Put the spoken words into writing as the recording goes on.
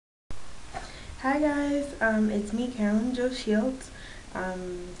Hi guys, it's me, Carolyn Joe Shields,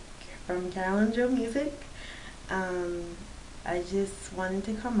 from Carolyn Joe Music. Um, I just wanted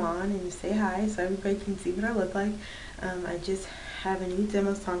to come on and say hi so everybody can see what I look like. I just have a new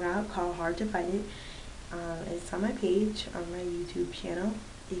demo song out called Hard to Fight It. It's on my page, on my YouTube channel.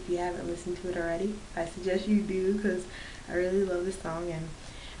 If you haven't listened to it already, I suggest you do because I really love this song and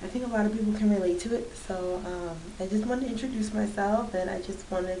I think a lot of people can relate to it. So I just wanted to introduce myself and I just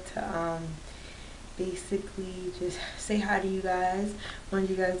wanted to basically just say hi to you guys. Want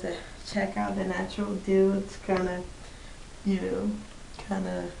you guys to check out the Natural Do. It's kind of, you know, kind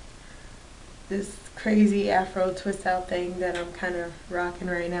of this crazy Afro twist out thing that I'm kind of rocking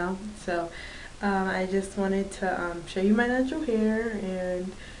right now. So I just wanted to show you my natural hair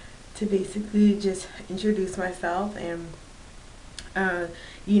and to basically just introduce myself and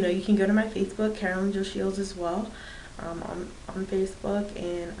you can go to my Facebook, Carolyn Joe Shields as well. On Facebook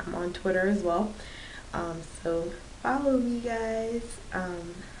and I'm on Twitter as well. So follow me guys.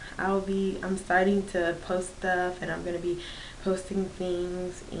 I'm starting to post stuff and I'm gonna be posting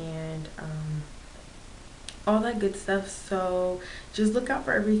things and all that good stuff. So just look out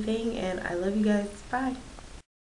for everything and I love you guys. Bye.